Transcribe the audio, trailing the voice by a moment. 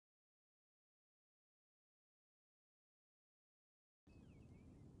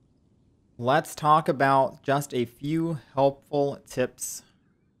let's talk about just a few helpful tips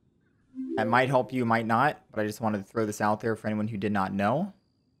that might help you, might not, but I just wanted to throw this out there for anyone who did not know.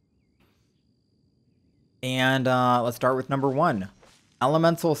 And let's start with number 1,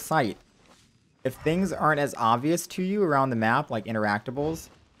 elemental sight. If things aren't as obvious to you around the map, like interactables,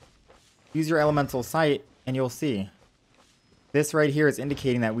 use your elemental sight and you'll see. This right here is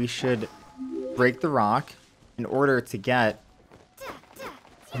indicating that we should break the rock in order to get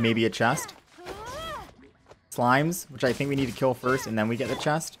maybe a chest. Slimes, which I think we need to kill first, and then we get the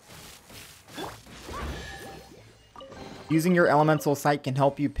chest. Using your elemental sight can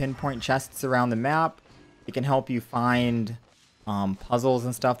help you pinpoint chests around the map. It can help you find puzzles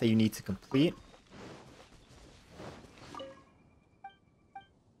and stuff that you need to complete.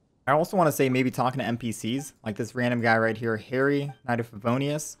 I also want to say maybe talking to NPCs, like this random guy right here, Harry, Knight of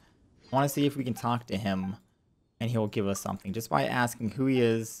Favonius. I want to see if we can talk to him and he'll give us something just by asking who he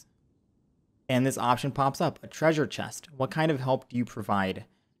is. And this option pops up, a treasure chest. What kind of help do you provide?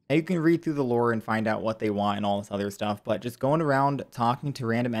 Now you can read through the lore and find out what they want and all this other stuff, but just going around talking to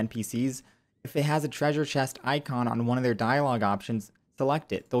random NPCs, if it has a treasure chest icon on one of their dialogue options,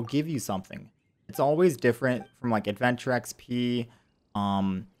 select it. They'll give you something. It's always different from like Adventure XP,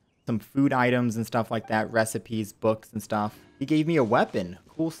 some food items and stuff like that, recipes, books and stuff. He gave me a weapon.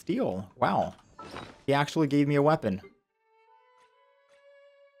 Cool steal. Wow. He actually gave me a weapon.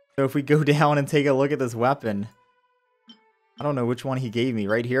 So if we go down and take a look at this weapon, I don't know which one he gave me.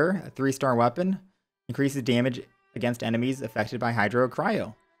 Right here, a 3-star weapon. Increases damage against enemies affected by Hydro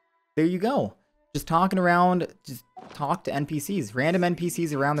Cryo. There you go. Just talking around, just talk to NPCs. Random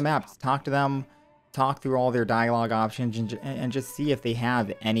NPCs around the map. Just talk to them. Talk through all their dialogue options and just see if they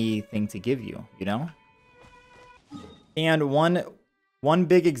have anything to give you, you know? And one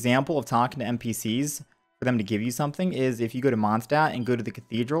big example of talking to NPCs for them to give you something is if you go to Mondstadt and go to the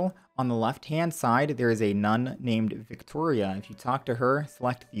cathedral, on the left-hand side, there is a nun named Victoria. If you talk to her,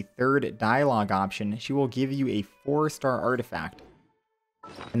 select the 3rd dialogue option, she will give you a 4-star artifact.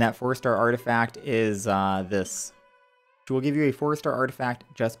 And that 4-star artifact is this. She will give you a 4-star artifact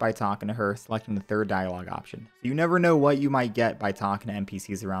just by talking to her, selecting the 3rd dialogue option. So you never know what you might get by talking to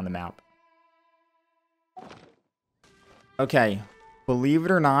NPCs around the map. Okay, believe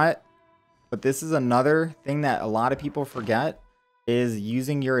it or not, but this is another thing that a lot of people forget, is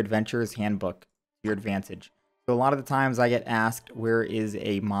using your adventurer's handbook to your advantage. So a lot of the times I get asked where is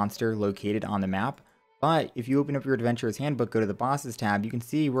a monster located on the map, but if you open up your adventurer's handbook, go to the bosses tab, you can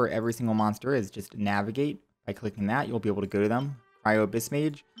see where every single monster is. Just navigate. By clicking that, you'll be able to go to them. Cryo Abyss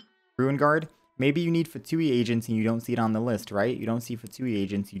Mage, Ruin Guard. Maybe you need Fatui agents and you don't see it on the list, right? You don't see Fatui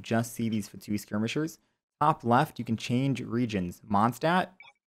agents, you just see these Fatui skirmishers. Top left, you can change regions. Mondstadt,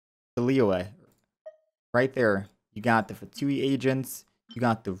 Liyue. Right there, you got the Fatui agents, you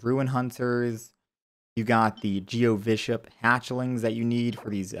got the Ruin Hunters, you got the Geovishap hatchlings that you need for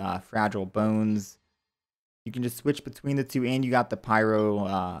these fragile bones. You can just switch between the two, and you got the Pyro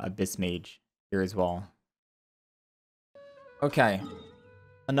Abyss Mage here as well. Okay,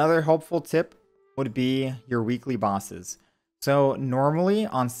 another helpful tip would be your weekly bosses. So normally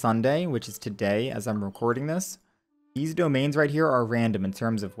on Sunday, which is today as I'm recording this, these domains right here are random in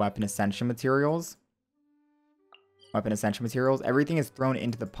terms of weapon ascension materials. Everything is thrown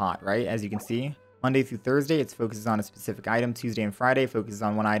into the pot, right? As you can see, Monday through Thursday, it focuses on a specific item. Tuesday and Friday focuses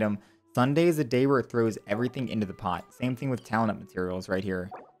on one item. Sunday is a day where it throws everything into the pot. Same thing with talent up materials right here.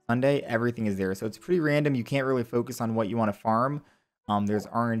 Sunday, everything is there. So it's pretty random. You can't really focus on what you want to farm. There's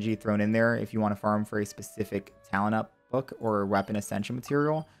RNG thrown in there if you want to farm for a specific talent up book or weapon ascension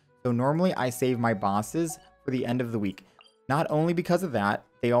material. So normally I save my bosses for the end of the week. Not only because of that,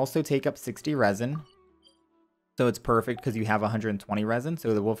 they also take up 60 resin. So it's perfect because you have 120 resin.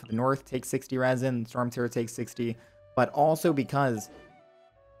 So the Wolf of the North takes 60 resin, Storm Terror takes 60, but also because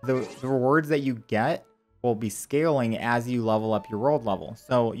the rewards that you get will be scaling as you level up your world level.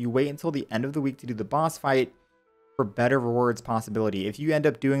 So you wait until the end of the week to do the boss fight for better rewards possibility. If you end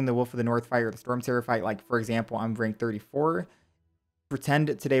up doing the Wolf of the North fight or the Storm Terror fight, like for example, I'm ranked 34,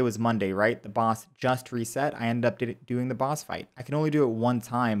 pretend today was Monday, right? The boss just reset. I ended up doing the boss fight. I can only do it one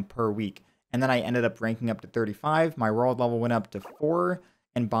time per week. And then I ended up ranking up to 35. My world level went up to 4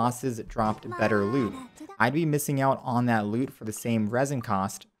 and bosses dropped better loot. I'd be missing out on that loot for the same resin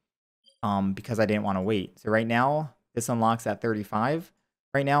cost because I didn't want to wait. So right now, this unlocks at 35.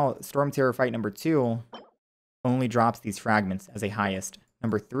 Right now, Storm Terror fight number 2 only drops these fragments as a highest.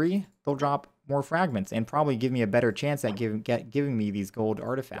 Number 3, they'll drop more fragments and probably give me a better chance at giving me these gold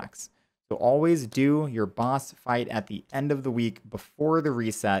artifacts. So always do your boss fight at the end of the week before the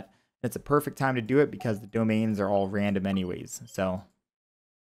reset. It's a perfect time to do it because the domains are all random anyways. So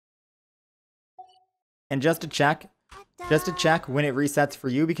And just to check when it resets for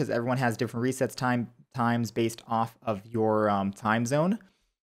you, because everyone has different resets times based off of your time zone.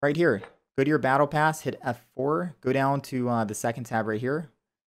 Right here, go to your battle pass, hit F4, go down to the second tab right here,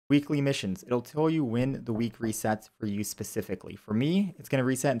 weekly missions. It'll tell you when the week resets for you specifically. For me, it's going to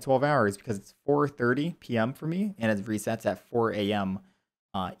reset in 12 hours because it's 4:30 p.m. for me, and it resets at 4 a.m.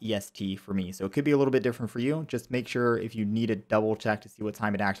 EST for me. So it could be a little bit different for you. Just make sure if you need to double check to see what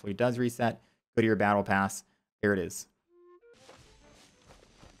time it actually does reset, go to your battle pass. There it is.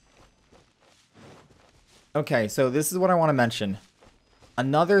 Okay, so this is what I want to mention.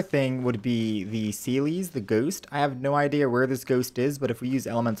 Another thing would be the Seelies, the ghost. I have no idea where this ghost is, but if we use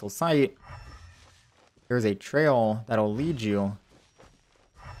Elemental Sight, there's a trail that'll lead you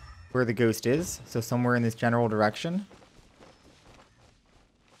where the ghost is. So somewhere in this general direction.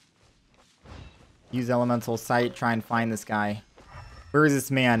 Use Elemental Sight, try and find this guy. Where is this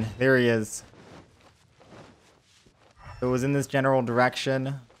man? There he is. So it was in this general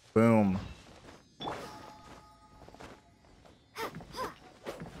direction. Boom.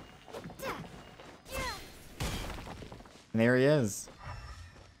 And there he is.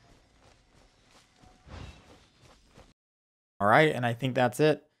 All right, and I think that's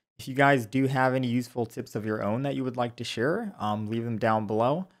it. If you guys do have any useful tips of your own that you would like to share, leave them down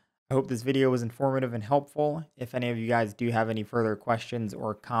below. I hope this video was informative and helpful. If any of you guys do have any further questions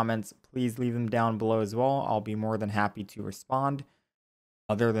or comments, please leave them down below as well. I'll be more than happy to respond.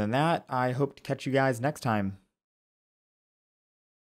 Other than that, I hope to catch you guys next time.